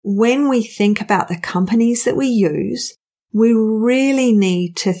when we think about the companies that we use, we really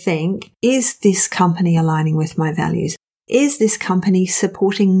need to think, is this company aligning with my values? Is this company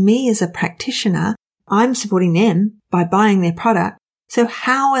supporting me as a practitioner? I'm supporting them by buying their product. So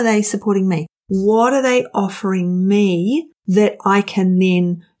how are they supporting me? What are they offering me that I can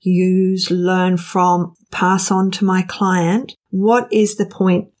then use, learn from, pass on to my client? What is the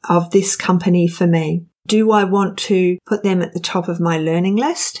point of this company for me? Do I want to put them at the top of my learning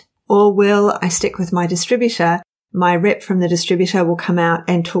list, or will I stick with my distributor? My rep from the distributor will come out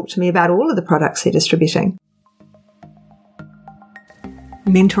and talk to me about all of the products they're distributing.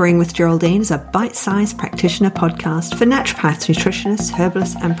 Mentoring with Geraldine is a bite-sized practitioner podcast for naturopaths, nutritionists,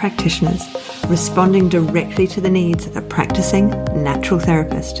 herbalists and practitioners, responding directly to the needs of a practicing natural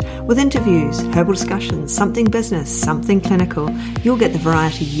therapist. With interviews, herbal discussions, something business, something clinical, you'll get the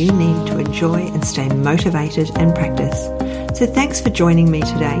variety you need to enjoy and stay motivated in practice. So thanks for joining me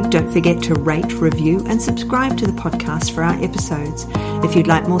today. Don't forget to rate, review and subscribe to the podcast for our episodes. If you'd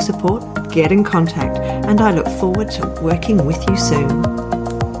like more support, get in contact, and I look forward to working with you soon.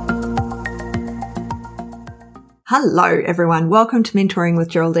 Hello everyone, welcome to Mentoring with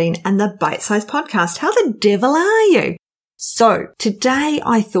Geraldine and the Bite Size Podcast. How the devil are you? So today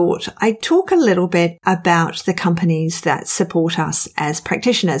I thought I'd talk a little bit about the companies that support us as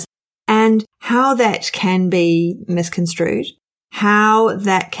practitioners and how that can be misconstrued, how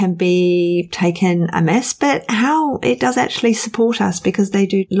that can be taken amiss, but how it does actually support us because they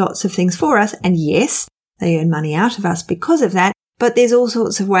do lots of things for us. And yes, they earn money out of us because of that, but there's all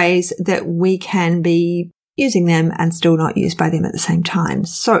sorts of ways that we can be using them and still not used by them at the same time.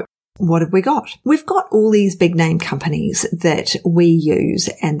 So what have we got? We've got all these big name companies that we use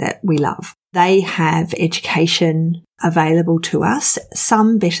and that we love. They have education available to us,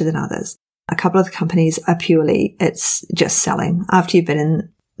 some better than others. A couple of the companies are purely, it's just selling. After you've been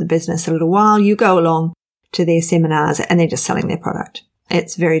in the business a little while, you go along to their seminars and they're just selling their product.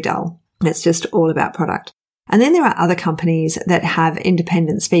 It's very dull. It's just all about product. And then there are other companies that have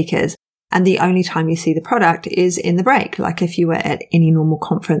independent speakers, and the only time you see the product is in the break, like if you were at any normal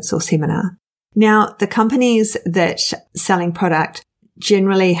conference or seminar. Now, the companies that selling product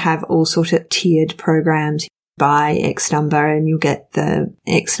generally have all sort of tiered programs. Buy X number and you'll get the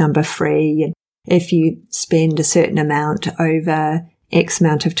X number free. And if you spend a certain amount over X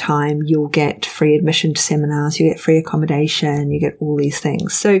amount of time, you'll get free admission to seminars, you get free accommodation, you get all these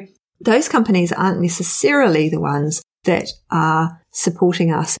things. So those companies aren't necessarily the ones that are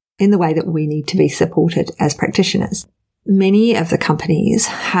supporting us in the way that we need to be supported as practitioners. Many of the companies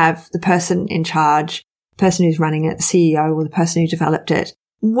have the person in charge, the person who's running it, the CEO or the person who developed it,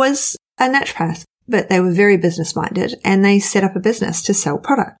 was a naturopath, but they were very business minded and they set up a business to sell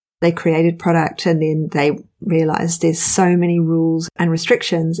product. They created product and then they realized there's so many rules and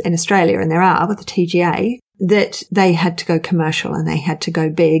restrictions in Australia, and there are with the TGA, that they had to go commercial and they had to go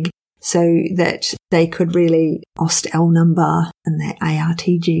big so that they could really AustL number and their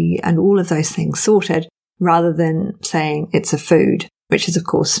ARTG and all of those things sorted, rather than saying it's a food, which is of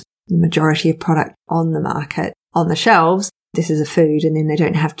course the majority of product on the market, on the shelves. This is a food, and then they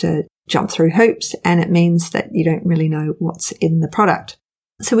don't have to jump through hoops, and it means that you don't really know what's in the product.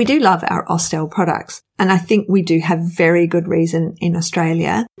 So we do love our AustL products, and I think we do have very good reason in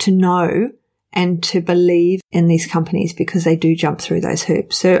Australia to know and to believe in these companies because they do jump through those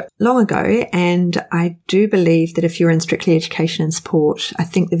hoops. So long ago, and I do believe that if you're in Strictly Education and Sport, I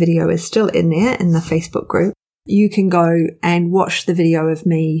think the video is still in there in the Facebook group, you can go and watch the video of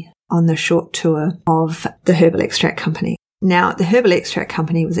me on the short tour of the Herbal Extract Company. Now, the Herbal Extract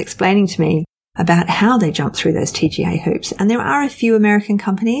Company was explaining to me about how they jump through those TGA hoops. And there are a few American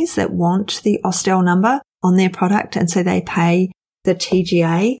companies that want the AustL number on their product, and so they pay the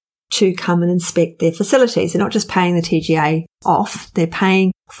TGA to come and inspect their facilities. They're not just paying the TGA off, they're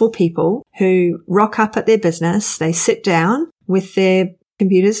paying for people who rock up at their business, they sit down with their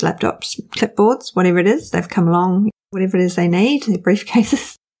computers, laptops, clipboards, whatever it is, they've come along, whatever it is they need, their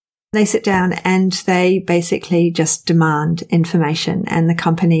briefcases. They sit down and they basically just demand information, and the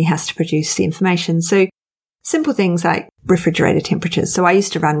company has to produce the information. So simple things like refrigerator temperatures. So I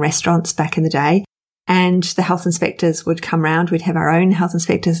used to run restaurants back in the day, and the health inspectors would come round. We'd have our own health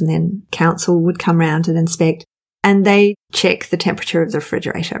inspectors, and then council would come round and inspect, and they check the temperature of the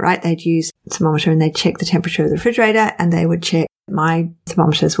refrigerator, right? They'd use a thermometer and they'd check the temperature of the refrigerator, and they would check my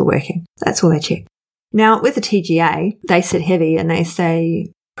thermometers were working. That's all they check. Now with the TGA, they sit heavy and they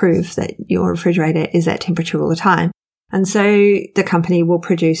say, prove that your refrigerator is at temperature all the time. And so the company will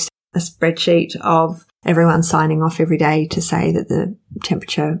produce a spreadsheet of everyone signing off every day to say that the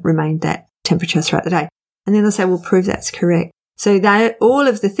temperature remained that temperature throughout the day. And then they'll say, well, prove that's correct. So all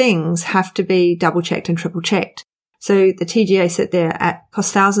of the things have to be double checked and triple checked. So the TGA sit there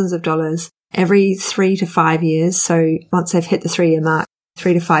cost thousands of dollars every 3 to 5 years. So once they've hit the 3-year mark,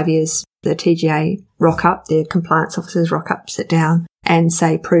 3 to 5 years, the TGA rock up, their compliance officers rock up, sit down and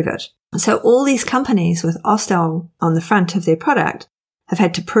say, prove it. So all these companies with Austell on the front of their product have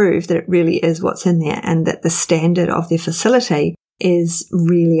had to prove that it really is what's in there and that the standard of their facility is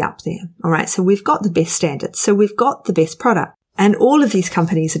really up there. All right. So we've got the best standards. So we've got the best product. And all of these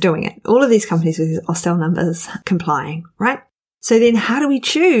companies are doing it. All of these companies with these Austell numbers complying, right? So then how do we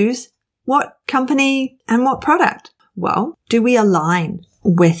choose what company and what product? Well, do we align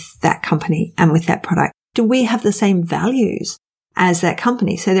with that company and with that product? Do we have the same values as that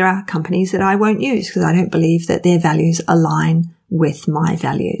company? So there are companies that I won't use because I don't believe that their values align with my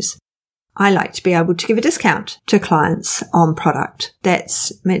values. I like to be able to give a discount to clients on product.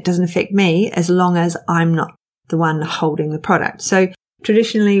 It doesn't affect me as long as I'm not the one holding the product. So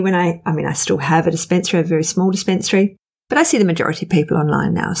traditionally when I still have a dispensary, a very small dispensary, but I see the majority of people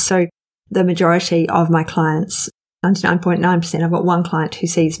online now. So the majority of my clients, 99.9%, I've got one client who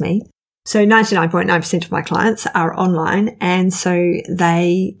sees me. So 99.9% of my clients are online, and so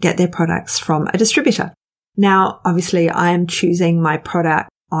they get their products from a distributor. Now, obviously, I am choosing my product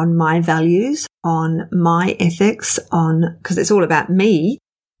on my values, on my ethics, because it's all about me.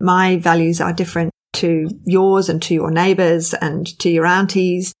 My values are different to yours and to your neighbors and to your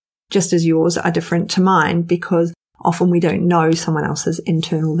aunties, just as yours are different to mine, because often we don't know someone else's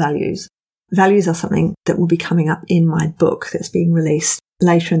internal values. Values are something that will be coming up in my book that's being released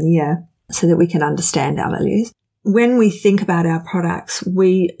later in the year so that we can understand our values. When we think about our products,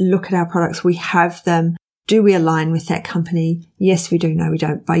 we look at our products, we have them. Do we align with that company? Yes, we do. No, we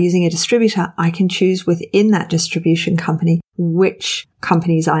don't. By using a distributor, I can choose within that distribution company which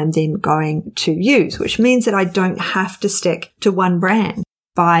companies I'm then going to use, which means that I don't have to stick to one brand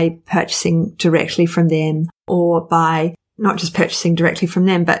by purchasing directly from them, or by not just purchasing directly from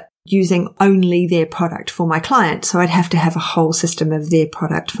them, but using only their product for my client. So I'd have to have a whole system of their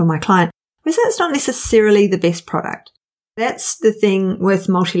product for my client, because that's not necessarily the best product. That's the thing with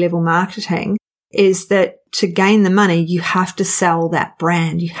multi-level marketing, is that to gain the money, you have to sell that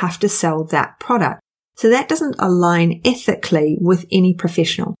brand. You have to sell that product. So that doesn't align ethically with any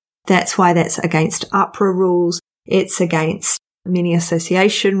professional. That's why that's against APRA rules. It's against many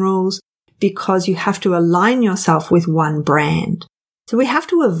association rules, because you have to align yourself with one brand. So we have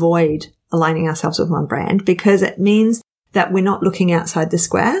to avoid aligning ourselves with one brand, because it means that we're not looking outside the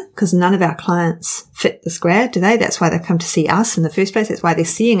square, because none of our clients fit the square, do they? That's why they come to see us in the first place. That's why they're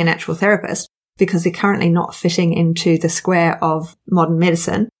seeing a natural therapist, because they're currently not fitting into the square of modern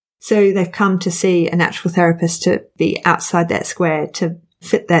medicine. So they've come to see a natural therapist to be outside that square, to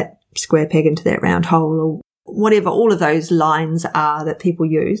fit that square peg into that round hole, or whatever all of those lines are that people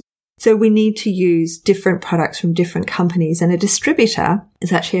use. So we need to use different products from different companies, and a distributor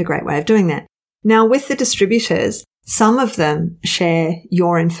is actually a great way of doing that. Now, with the distributors, some of them share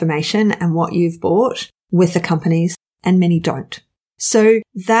your information and what you've bought with the companies, and many don't. So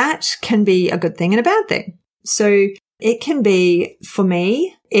that can be a good thing and a bad thing. So it can be, for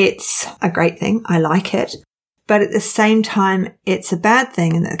me, it's a great thing. I like it. But at the same time, it's a bad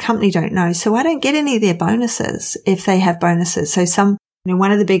thing, and the company don't know. So I don't get any of their bonuses if they have bonuses. So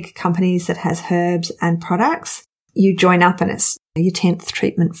one of the big companies that has herbs and products, you join up and it's your 10th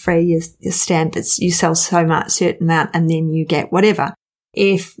treatment free, your stamp, you sell so much, certain amount, and then you get whatever.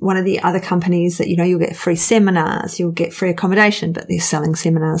 If one of the other companies that, you'll get free seminars, you'll get free accommodation, but they're selling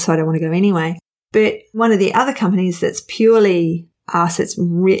seminars, so I don't want to go anyway. But one of the other companies that's purely us, it's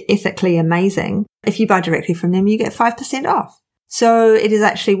ethically amazing. If you buy directly from them, you get 5% off. So it is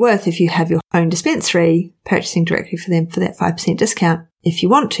actually worth, if you have your own dispensary, purchasing directly for them for that 5% discount. If you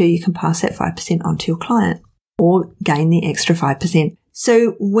want to, you can pass that 5% on to your client or gain the extra 5%.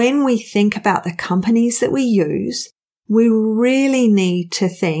 So when we think about the companies that we use, we really need to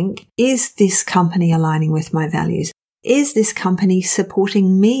think, is this company aligning with my values? Is this company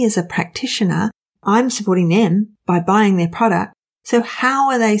supporting me as a practitioner? I'm supporting them by buying their product. So how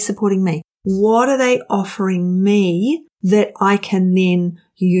are they supporting me? What are they offering me that I can then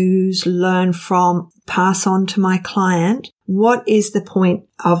use, learn from, pass on to my client? What is the point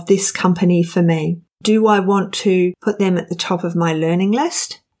of this company for me? Do I want to put them at the top of my learning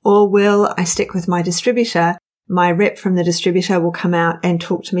list, or will I stick with my distributor? My rep from the distributor will come out and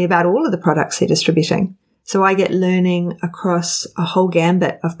talk to me about all of the products they're distributing. So I get learning across a whole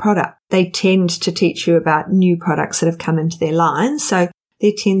gambit of product. They tend to teach you about new products that have come into their line. So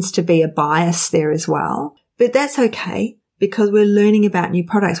there tends to be a bias there as well. But that's okay, because we're learning about new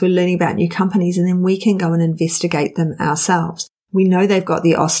products. We're learning about new companies, and then we can go and investigate them ourselves. We know they've got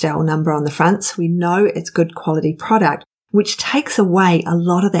the Austell number on the front, so we know it's good quality product, which takes away a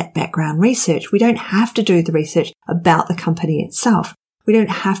lot of that background research. We don't have to do the research about the company itself. We don't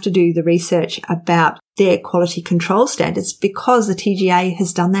have to do the research about their quality control standards because the TGA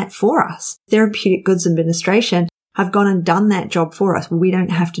has done that for us. Therapeutic Goods Administration have gone and done that job for us. We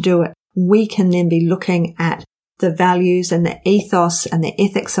don't have to do it. We can then be looking at the values and the ethos and the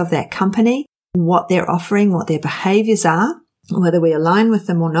ethics of that company, what they're offering, what their behaviors are, whether we align with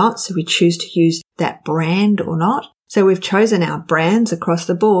them or not. So we choose to use that brand or not. So we've chosen our brands across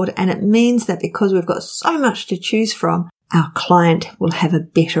the board, and it means that because we've got so much to choose from, our client will have a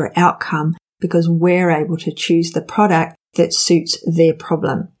better outcome because we're able to choose the product that suits their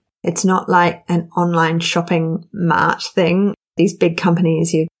problem. It's not like an online shopping mart thing. These big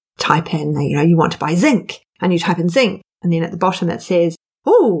companies, you type in, you want to buy zinc, and you type in zinc, and then at the bottom it says,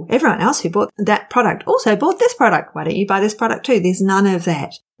 oh, everyone else who bought that product also bought this product. Why don't you buy this product too? There's none of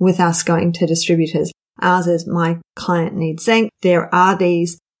that with us going to distributors. Ours is my client needs zinc. There are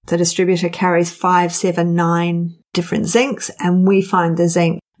these. The distributor carries 5, 7, 9 different zincs, and we find the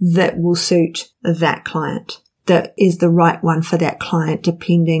zinc that will suit that client, that is the right one for that client,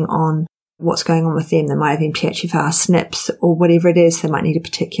 depending on what's going on with them. They might have MTHFR, SNPs, or whatever it is. They might need a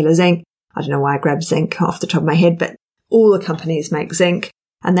particular zinc. I don't know why I grabbed zinc off the top of my head, but all the companies make zinc,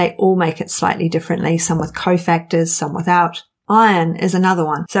 and they all make it slightly differently, some with cofactors, some without. Iron is another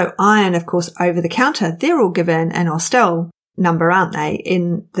one. So iron, of course, over the counter, they're all given an Austell number, aren't they,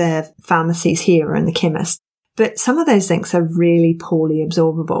 in the pharmacies here and the chemists. But some of those zincs are really poorly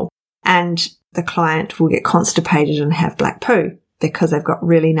absorbable, and the client will get constipated and have black poo because they've got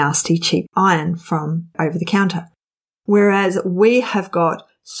really nasty, cheap iron from over the counter. Whereas we have got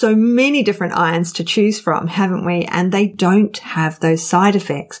so many different irons to choose from, haven't we? And they don't have those side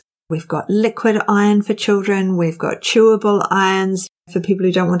effects. We've got liquid iron for children. We've got chewable irons for people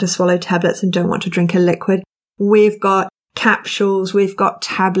who don't want to swallow tablets and don't want to drink a liquid. We've got capsules. We've got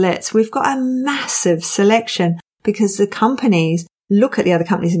tablets. We've got a massive selection because the companies look at the other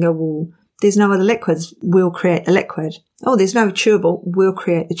companies and go, well, there's no other liquids. We'll create the liquid. Oh, there's no chewable. We'll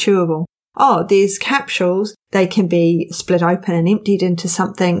create the chewable. Oh, there's capsules. They can be split open and emptied into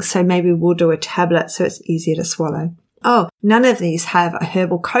something. So maybe we'll do a tablet so it's easier to swallow. Oh, none of these have a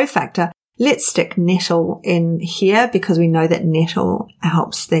herbal cofactor. Let's stick nettle in here because we know that nettle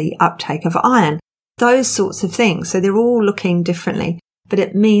helps the uptake of iron. Those sorts of things. So they're all looking differently, but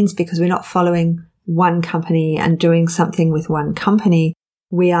it means because we're not following one company and doing something with one company,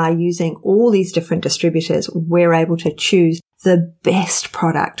 we are using all these different distributors. We're able to choose the best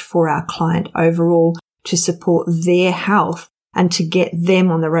product for our client overall to support their health and to get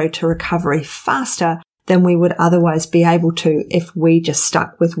them on the road to recovery faster than we would otherwise be able to if we just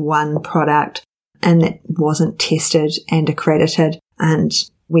stuck with one product and it wasn't tested and accredited, and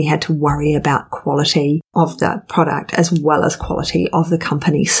we had to worry about quality of the product as well as quality of the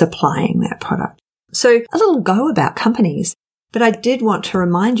company supplying that product. So a little go about companies, but I did want to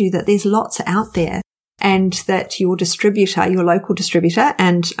remind you that there's lots out there and that your distributor, your local distributor,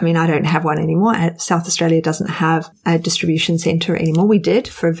 and I mean, I don't have one anymore. South Australia doesn't have a distribution centre anymore. We did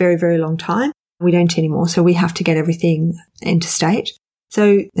for a very, very long time. We don't anymore. So we have to get everything interstate.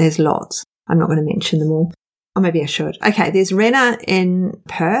 So there's lots. I'm not going to mention them all. Or maybe I should. Okay. There's Renner in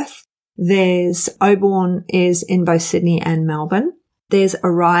Perth. There's Oborne is in both Sydney and Melbourne. There's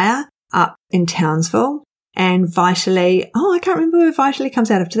Araya up in Townsville. And Vitally. Oh, I can't remember where Vitally comes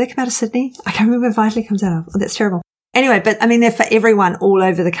out of. Do they come out of Sydney? I can't remember where Vitally comes out of. Oh, that's terrible. Anyway, but I mean, they're for everyone all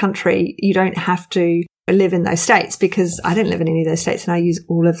over the country. You don't have to live in those states because I don't live in any of those states and I use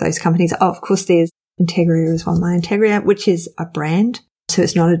all of those companies. Oh, of course, there's Integria as well. My Integria, which is a brand. So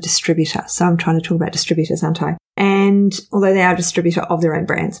it's not a distributor. So I'm trying to talk about distributors, aren't I? And although they are a distributor of their own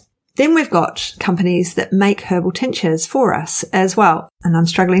brands. Then we've got companies that make herbal tinctures for us as well. And I'm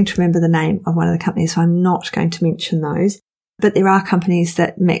struggling to remember the name of one of the companies, so I'm not going to mention those. But there are companies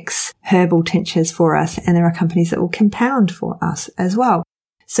that mix herbal tinctures for us, and there are companies that will compound for us as well.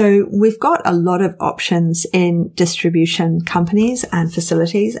 So we've got a lot of options in distribution companies and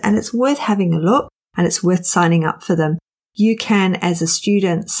facilities, and it's worth having a look and it's worth signing up for them. You can, as a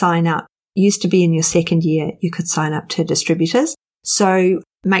student, sign up. Used to be in your second year, you could sign up to distributors. So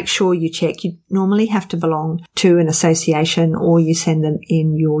make sure you check. You normally have to belong to an association or you send them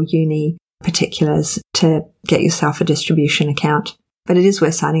in your uni particulars to get yourself a distribution account. But it is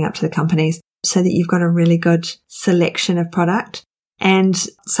worth signing up to the companies so that you've got a really good selection of product. And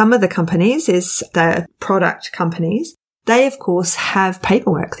some of the companies is the product companies. They, of course, have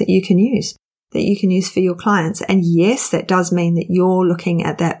paperwork that you can use for your clients. And yes, that does mean that you're looking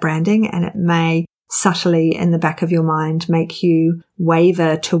at that branding and it may subtly in the back of your mind make you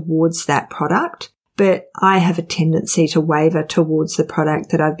waver towards that product. But I have a tendency to waver towards the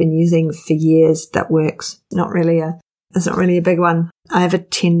product that I've been using for years that works. It's not really a big one. I have a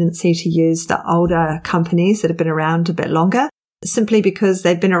tendency to use the older companies that have been around a bit longer, simply because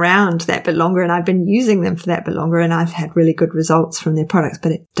they've been around that bit longer and I've been using them for that bit longer and I've had really good results from their products.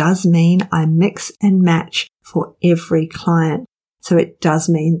 But it does mean I mix and match for every client. So it does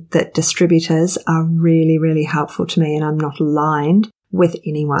mean that distributors are really, really helpful to me and I'm not aligned with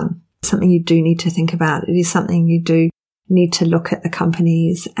anyone. Something you do need to think about. It is something you do need to look at the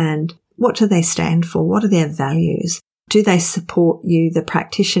companies and what do they stand for? What are their values? Do they support you, the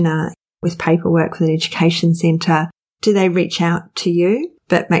practitioner, with paperwork with an education centre? Do they reach out to you?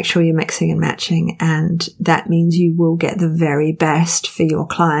 But make sure you're mixing and matching, and that means you will get the very best for your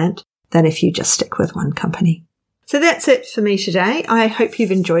client than if you just stick with one company. So that's it for me today. I hope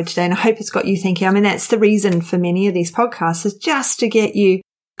you've enjoyed today and I hope it's got you thinking. I mean, that's the reason for many of these podcasts, is just to get you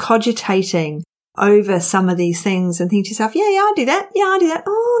cogitating over some of these things and think to yourself, yeah, I do that. Yeah, I do that.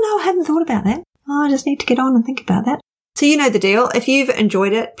 Oh, no, I hadn't thought about that. Oh, I just need to get on and think about that. So you know the deal. If you've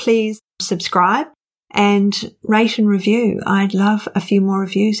enjoyed it, please subscribe and rate and review. I'd love a few more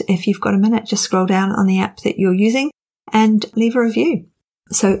reviews. If you've got a minute, just scroll down on the app that you're using and leave a review.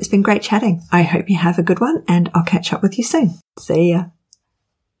 So it's been great chatting. I hope you have a good one and I'll catch up with you soon. See ya.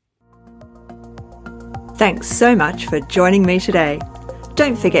 Thanks so much for joining me today.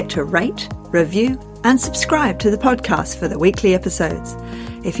 Don't forget to rate, review, and subscribe to the podcast for the weekly episodes.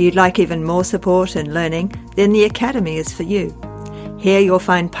 If you'd like even more support and learning, then the Academy is for you. Here you'll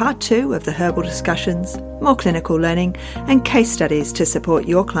find part 2 of the herbal discussions, more clinical learning, and case studies to support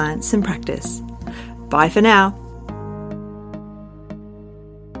your clients in practice. Bye for now.